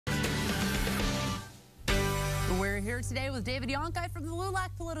here today with David Yonki from the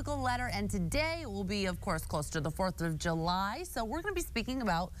LULAC Political Letter, and today will be, of course, close to the 4th of July, so we're going to be speaking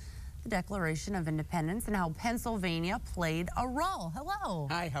about the Declaration of Independence and how Pennsylvania played a role. Hello.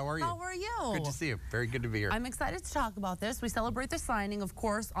 Hi, how are you? How are you? Good to see you. Very good to be here. I'm excited to talk about this. We celebrate the signing, of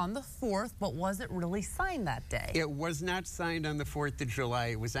course, on the 4th, but was it really signed that day? It was not signed on the 4th of July.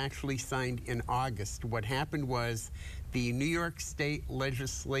 It was actually signed in August. What happened was the New York State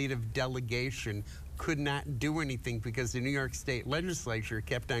legislative delegation could not do anything because the New York State legislature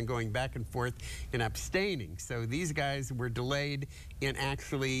kept on going back and forth and abstaining. So these guys were delayed in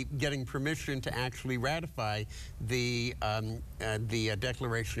actually getting permission to actually ratify the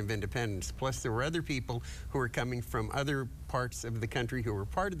Declaration of Independence. Plus, there were other people who were coming from other parts of the country who were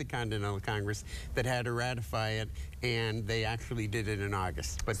part of the Continental Congress that had to ratify it, and they actually did it in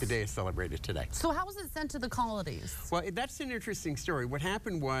August. But the day is celebrated today. So how was it sent to the colonies? Well, that's an interesting story. What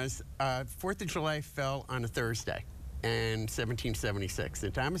happened was 4th of July fell on a Thursday in 1776.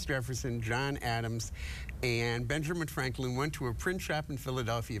 And Thomas Jefferson, John Adams, and Benjamin Franklin went to a print shop in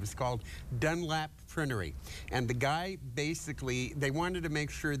Philadelphia. It was called Dunlap Printery. And the guy basically, they wanted to make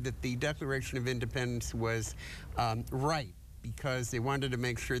sure that the Declaration of Independence was right, because they wanted to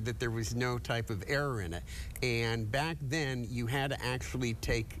make sure that there was no type of error in it. And back then, you had to actually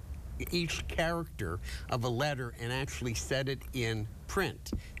take each character of a letter and actually set it in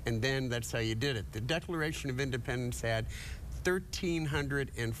print. And then that's how you did it. The Declaration of Independence had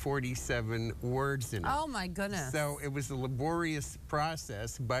 1,347 words in it. Oh my goodness. So it was a laborious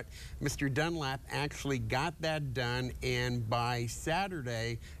process, but Mr. Dunlap actually got that done, and by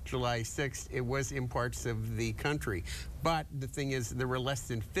Saturday, July 6th, it was in parts of the country. But the thing is, there were less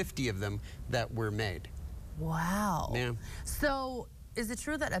than 50 of them that were made. Wow. Yeah. So is it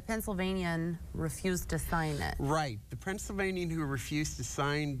true that a Pennsylvanian refused to sign it? Right. The Pennsylvanian who refused to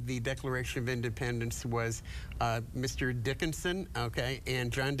sign the Declaration of Independence was Mr. Dickinson, okay,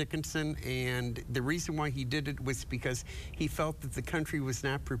 and John Dickinson. And the reason why he did it was because he felt that the country was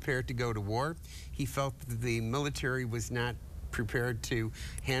not prepared to go to war. He felt that the military was not prepared to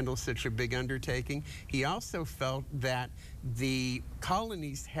handle such a big undertaking. He also felt that the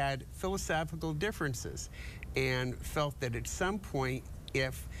colonies had philosophical differences and felt that at some point,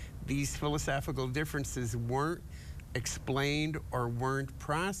 if these philosophical differences weren't explained or weren't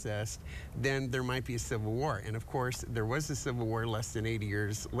processed, then there might be a civil war. And of course, there was a civil war less than 80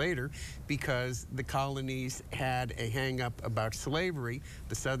 years later because the colonies had a hang-up about slavery.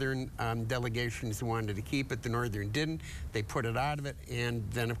 The southern delegations wanted to keep it, the northern didn't. They put it out of it, and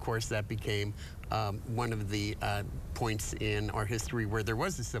then of course that became one of the points in our history where there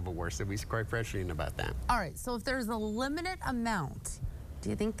was a civil war, so he's quite prescient about that. All right, so if there's a limited amount, do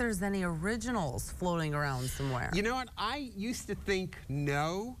you think there's any originals floating around somewhere? You know what? I used to think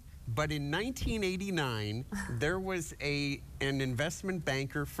no, but in 1989, there was an investment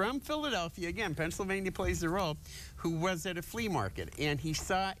banker from Philadelphia, again, Pennsylvania plays a role, who was at a flea market, and he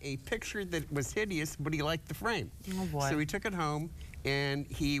saw a picture that was hideous, but he liked the frame. Oh boy. So he took it home, and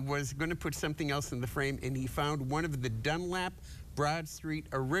he was going to put something else in the frame, and he found one of the Dunlap Broadstreet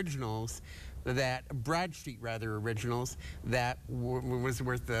originals, originals that was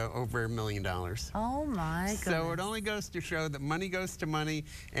worth over $1 million. Oh my goodness. So it only goes to show that money goes to money,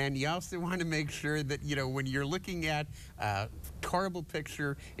 and you also want to make sure that, you know, when you're looking at a horrible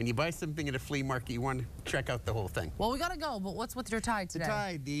picture and you buy something at a flea market, you want to check out the whole thing. Well, we got to go, but what's with your tie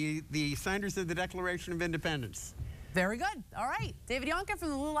today? The tie, the signers of the Declaration of Independence. Very good. All right. David Yonki from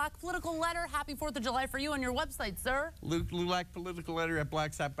the LULAC Political Letter. Happy 4th of July for you on your website, sir. LULAC Political Letter at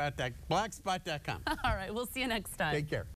blogspot.com. All right. We'll see you next time. Take care.